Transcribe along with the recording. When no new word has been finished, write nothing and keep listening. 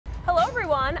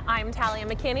everyone, I'm Talia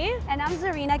McKinney. And I'm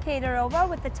Zarina Khaydarova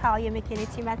with the Talia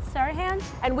McKinney team at SERHANT.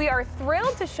 And we are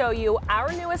thrilled to show you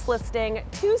our newest listing,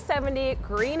 270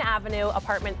 Greene Avenue,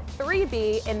 apartment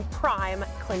 3B in prime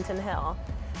Clinton Hill.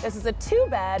 This is a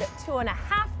 2-bed, 2.5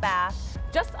 bath,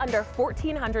 just under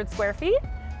 1,400 square feet.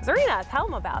 Zarina, tell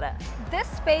them about it. This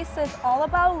space is all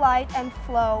about light and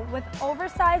flow, with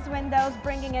oversized windows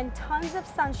bringing in tons of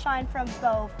sunshine from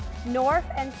both north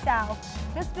and south.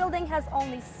 This building has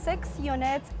only 6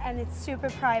 units and it's super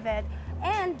private.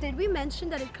 And did we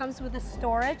mention that it comes with a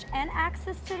storage and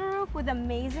access to the roof with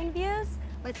amazing views?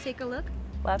 Let's take a look.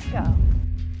 Let's go.